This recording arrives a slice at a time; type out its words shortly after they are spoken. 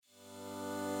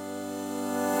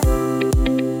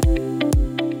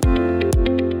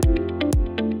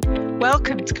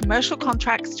welcome to Commercial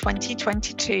Contracts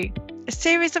 2022, a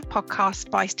series of podcasts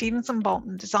by Stevens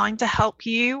Bolton designed to help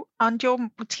you and your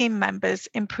team members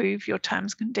improve your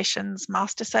terms and conditions,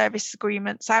 master service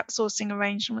agreements, outsourcing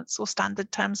arrangements, or standard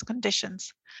terms and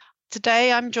conditions.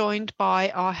 Today, I'm joined by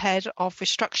our Head of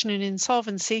Restructuring and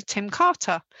Insolvency, Tim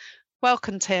Carter.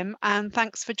 Welcome, Tim, and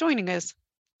thanks for joining us.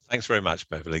 Thanks very much,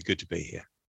 Beverley. Good to be here.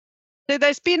 So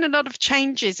there's been a lot of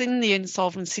changes in the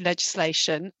insolvency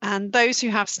legislation, and those who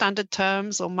have standard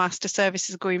terms or master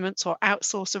services agreements or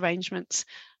outsource arrangements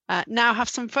now have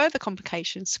some further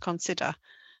complications to consider.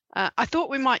 I thought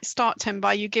we might start, Tim,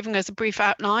 by you giving us a brief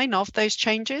outline of those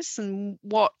changes and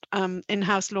what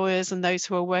in-house lawyers and those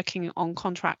who are working on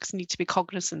contracts need to be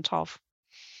cognizant of.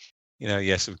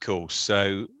 Yes, of course.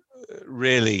 So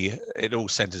really, it all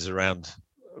centres around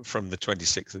from the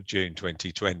 26th of June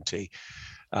 2020,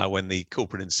 when the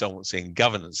Corporate Insolvency and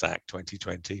Governance Act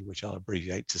 2020, which I'll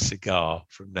abbreviate to CIGAR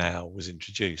from now, was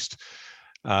introduced.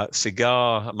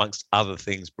 CIGAR, amongst other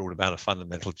things, brought about a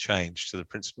fundamental change to the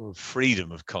principle of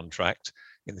freedom of contract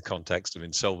in the context of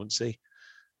insolvency.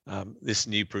 This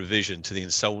new provision to the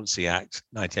Insolvency Act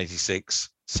 1986,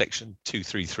 Section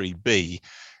 233B,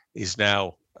 is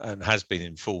now and has been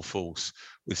in full force,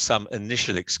 with some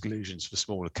initial exclusions for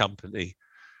smaller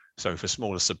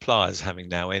suppliers having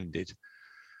now ended.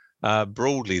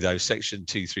 Broadly, though, Section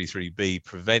 233B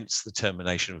prevents the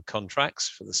termination of contracts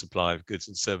for the supply of goods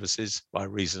and services by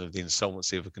reason of the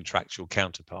insolvency of a contractual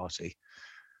counterparty.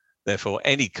 Therefore,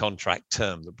 any contract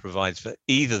term that provides for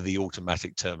either the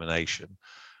automatic termination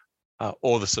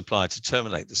or the supplier to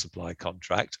terminate the supply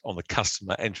contract on the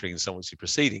customer entering insolvency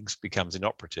proceedings becomes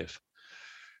inoperative.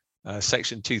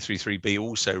 Section 233B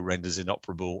also renders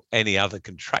inoperable any other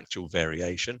contractual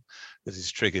variation that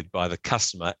is triggered by the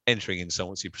customer entering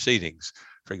insolvency proceedings,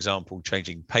 for example,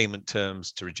 changing payment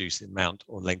terms to reduce the amount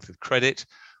or length of credit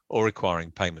or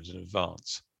requiring payment in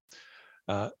advance.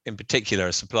 In particular,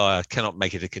 a supplier cannot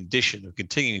make it a condition of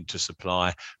continuing to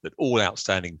supply that all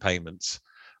outstanding payments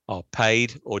are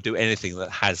paid or do anything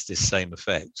that has this same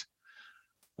effect.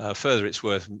 Further, it's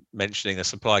worth mentioning a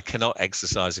supplier cannot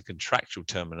exercise a contractual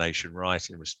termination right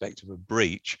in respect of a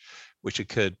breach which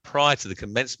occurred prior to the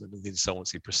commencement of the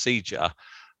insolvency procedure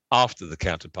after the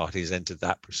counterparty has entered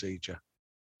that procedure.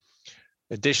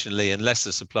 Additionally, unless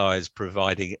the supplier is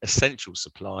providing essential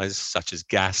supplies such as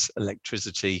gas,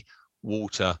 electricity,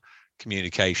 water,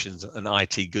 communications, and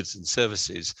IT goods and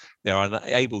services, they are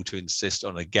unable to insist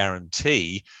on a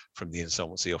guarantee from the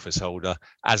insolvency office holder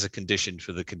as a condition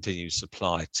for the continued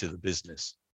supply to the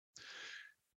business.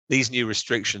 These new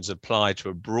restrictions apply to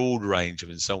a broad range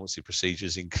of insolvency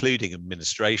procedures, including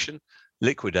administration,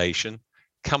 liquidation,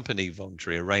 company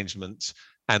voluntary arrangements,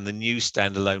 and the new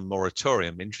standalone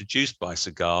moratorium introduced by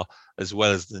CIGAR, as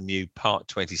well as the new Part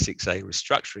 26A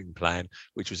restructuring plan,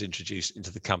 which was introduced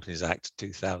into the Companies Act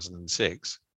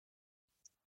 2006.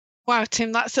 Wow,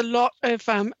 Tim, that's a lot of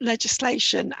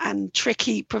legislation and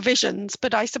tricky provisions.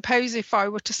 But I suppose if I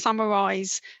were to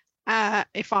summarise,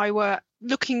 if I were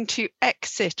looking to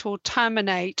exit or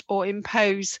terminate or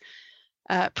impose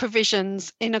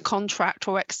provisions in a contract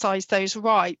or exercise those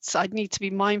rights, I'd need to be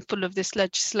mindful of this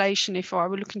legislation if I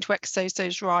were looking to exercise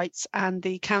those rights and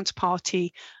the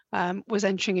counterparty was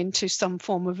entering into some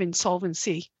form of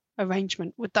insolvency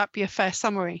arrangement. Would that be a fair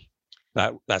summary?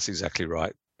 That's exactly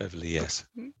right, Beverley, yes.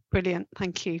 Brilliant,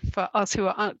 thank you, for us who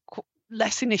are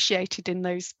less initiated in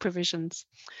those provisions.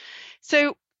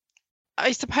 So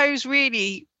I suppose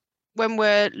really, when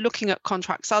we're looking at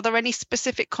contracts, are there any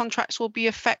specific contracts will be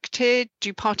affected?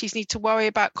 Do parties need to worry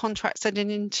about contracts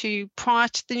heading into prior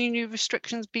to the new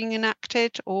restrictions being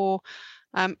enacted, or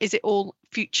is it all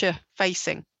future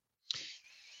facing?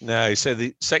 No, so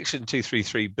the Section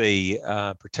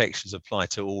 233B protections apply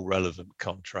to all relevant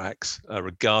contracts,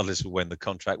 regardless of when the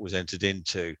contract was entered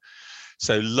into.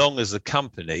 So long as the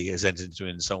company has entered into an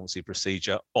insolvency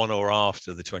procedure on or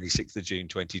after the 26th of June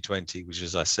 2020, which,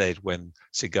 as I said, when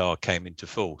CIGAR came into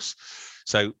force.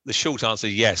 So the short answer,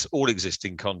 yes, all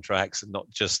existing contracts, and not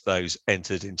just those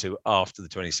entered into after the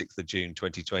 26th of June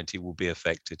 2020, will be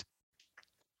affected.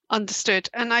 Understood.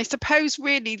 And I suppose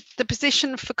really the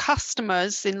position for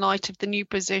customers in light of the new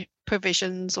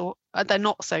provisions, or they're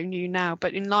not so new now,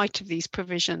 but in light of these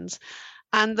provisions,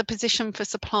 and the position for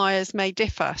suppliers may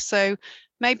differ. So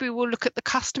maybe we'll look at the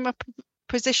customer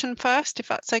position first, if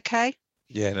that's okay.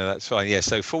 Yeah, no, that's fine. Yeah,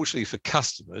 so fortunately for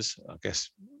customers, I guess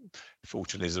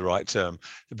fortunately is the right term,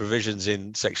 the provisions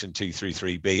in Section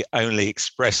 233B only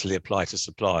expressly apply to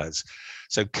suppliers.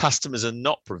 So customers are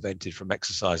not prevented from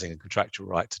exercising a contractual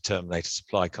right to terminate a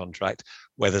supply contract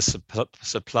where the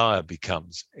supplier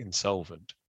becomes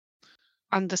insolvent.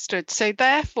 Understood. So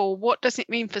therefore, what does it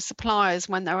mean for suppliers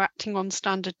when they're acting on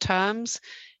standard terms?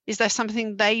 Is there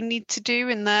something they need to do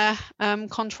in their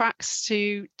contracts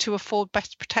to afford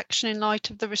better protection in light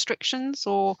of the restrictions,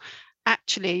 or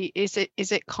actually is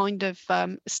it kind of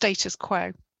status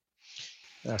quo?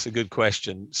 That's a good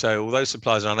question. So although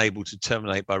suppliers are unable to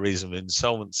terminate by reason of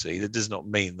insolvency, that does not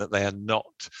mean that they are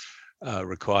not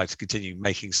required to continue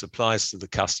making supplies to the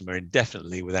customer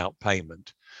indefinitely without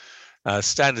payment.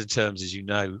 Standard terms, as you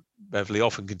know, Beverley,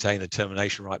 often contain a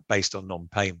termination right based on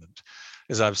non-payment.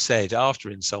 As I've said, after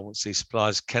insolvency,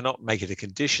 suppliers cannot make it a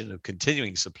condition of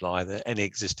continuing supply that any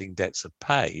existing debts are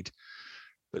paid,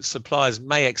 but suppliers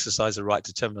may exercise a right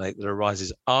to terminate that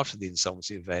arises after the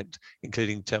insolvency event,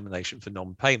 including termination for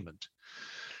non-payment.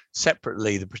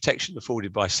 Separately, the protection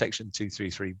afforded by Section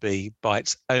 233B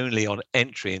bites only on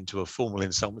entry into a formal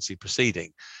insolvency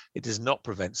proceeding. It does not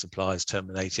prevent suppliers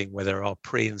terminating where there are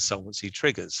pre-insolvency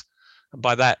triggers. And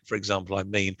by that, for example, I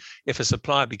mean, if a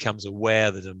supplier becomes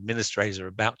aware that administrators are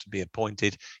about to be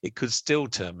appointed, it could still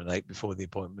terminate before the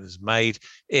appointment is made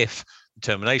if the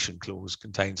termination clause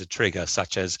contains a trigger,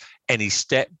 such as any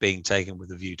step being taken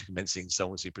with a view to commencing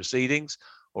insolvency proceedings,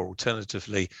 or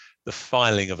alternatively, the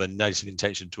filing of a notice of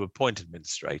intention to appoint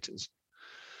administrators.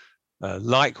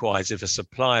 Likewise, if a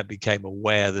supplier became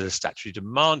aware that a statutory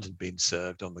demand had been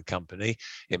served on the company,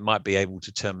 it might be able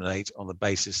to terminate on the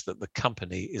basis that the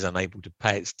company is unable to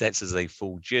pay its debts as they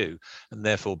fall due, and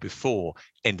therefore before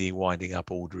any winding up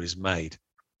order is made.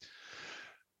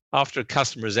 After a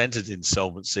customer has entered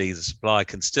insolvency, the supplier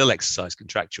can still exercise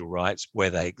contractual rights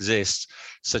where they exist,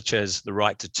 such as the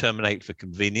right to terminate for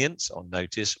convenience on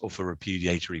notice or for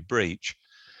repudiatory breach,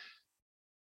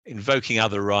 invoking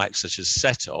other rights such as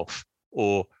set-off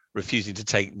or refusing to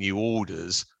take new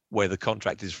orders where the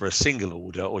contract is for a single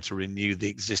order or to renew the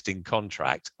existing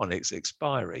contract on its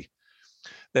expiry.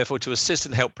 Therefore, to assist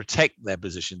and help protect their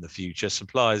position in the future,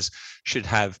 suppliers should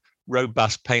have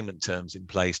robust payment terms in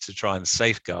place to try and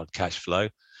safeguard cash flow,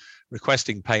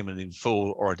 requesting payment in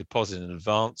full or a deposit in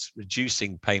advance,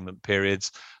 reducing payment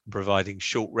periods, and providing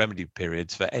short remedy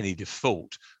periods for any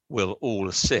default will all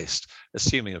assist,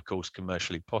 assuming, of course,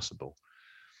 commercially possible.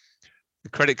 The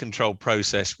credit control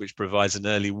process, which provides an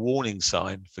early warning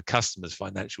sign for customers'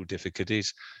 financial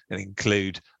difficulties, can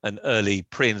include an early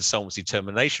pre-insolvency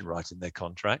termination right in their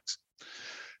contracts.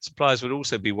 Suppliers would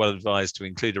also be well advised to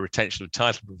include a retention of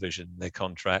title provision in their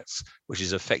contracts, which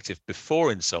is effective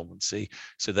before insolvency,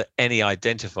 so that any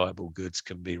identifiable goods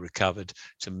can be recovered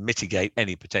to mitigate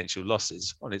any potential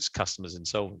losses on its customers'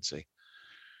 insolvency.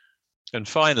 And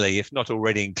finally, if not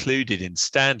already included in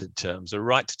standard terms, a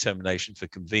right to termination for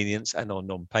convenience and on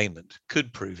non-payment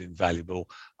could prove invaluable,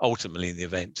 ultimately in the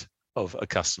event of a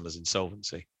customer's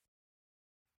insolvency.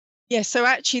 Yeah, so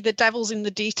actually the devil's in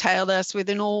the detail as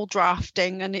within all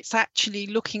drafting, and it's actually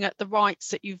looking at the rights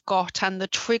that you've got and the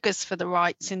triggers for the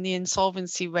rights in the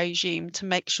insolvency regime to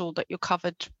make sure that you're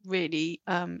covered really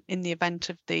in the event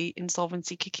of the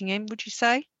insolvency kicking in, would you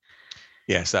say?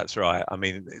 Yes, that's right. I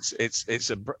mean,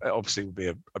 it's obviously would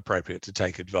be appropriate to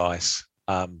take advice,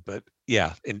 but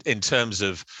yeah, in terms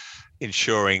of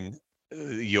ensuring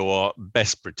you're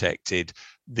best protected,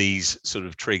 these sort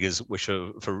of triggers, which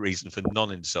are for reason for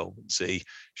non-insolvency,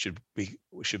 should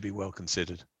be well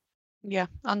considered. Yeah,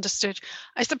 understood.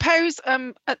 I suppose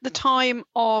at the time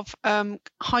of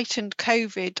heightened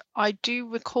COVID, I do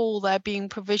recall there being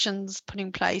provisions put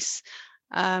in place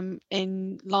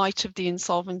in light of the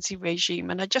insolvency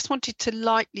regime. And I just wanted to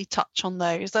lightly touch on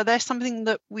those. Are there something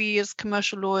that we as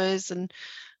commercial lawyers and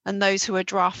those who are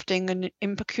drafting and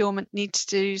in procurement need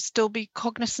to still be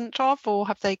cognizant of, or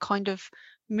have they kind of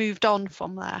moved on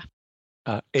from there?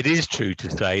 It is true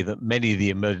to say that many of the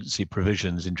emergency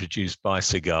provisions introduced by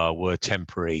SIGAR were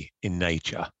temporary in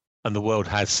nature, and the world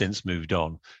has since moved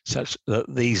on, such that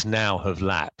these now have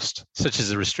lapsed, such as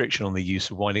the restriction on the use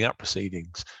of winding up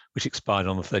proceedings, which expired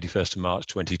on the 31st of March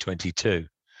 2022.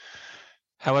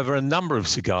 However, a number of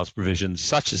SIGAR's provisions,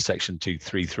 such as Section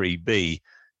 233B,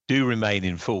 do remain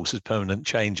in force as permanent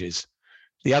changes.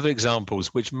 The other examples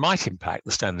which might impact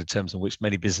the standard terms on which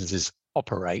many businesses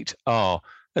operate are,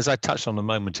 as I touched on a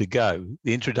moment ago,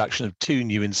 the introduction of 2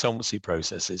 new insolvency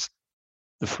processes,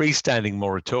 the freestanding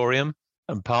moratorium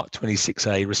and Part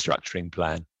 26A restructuring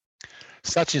plan.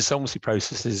 Such insolvency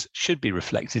processes should be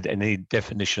reflected in any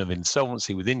definition of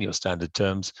insolvency within your standard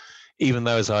terms, even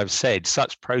though, as I've said,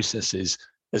 such processes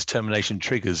as termination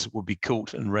triggers will be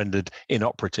caught and rendered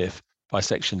inoperative by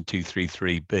Section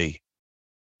 233B.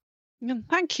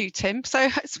 Thank you, Tim. So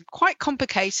it's quite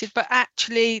complicated, but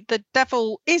actually the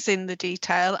devil is in the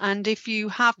detail. And if you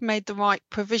have made the right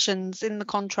provisions in the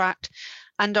contract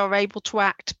and are able to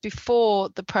act before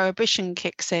the prohibition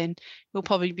kicks in, you'll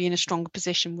probably be in a stronger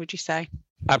position, would you say?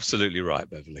 Absolutely right,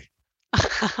 Beverley.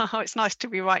 It's nice to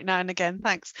be right now and again.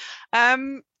 Thanks.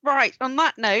 Right. On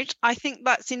that note, I think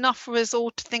that's enough for us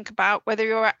all to think about whether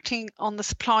you're acting on the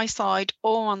supply side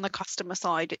or on the customer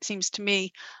side. It seems to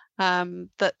me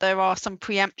that there are some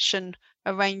preemption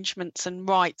arrangements and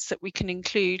rights that we can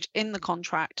include in the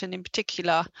contract, and in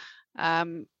particular,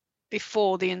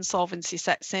 before the insolvency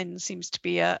sets in, seems to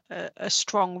be a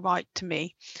strong right to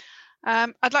me.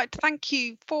 I'd like to thank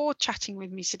you for chatting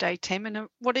with me today, Tim, and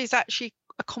what is actually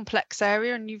a complex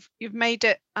area, and you've made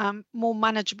it more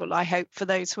manageable, I hope, for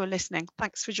those who are listening.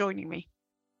 Thanks for joining me.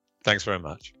 Thanks very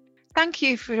much. Thank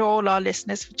you for all our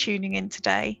listeners for tuning in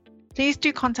today. Please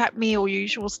do contact me or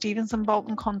usual Stevens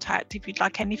Bolton contact if you'd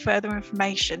like any further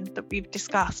information that we've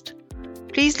discussed.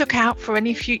 Please look out for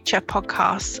any future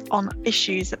podcasts on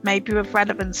issues that may be of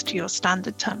relevance to your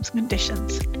standard terms and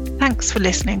conditions. Thanks for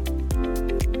listening.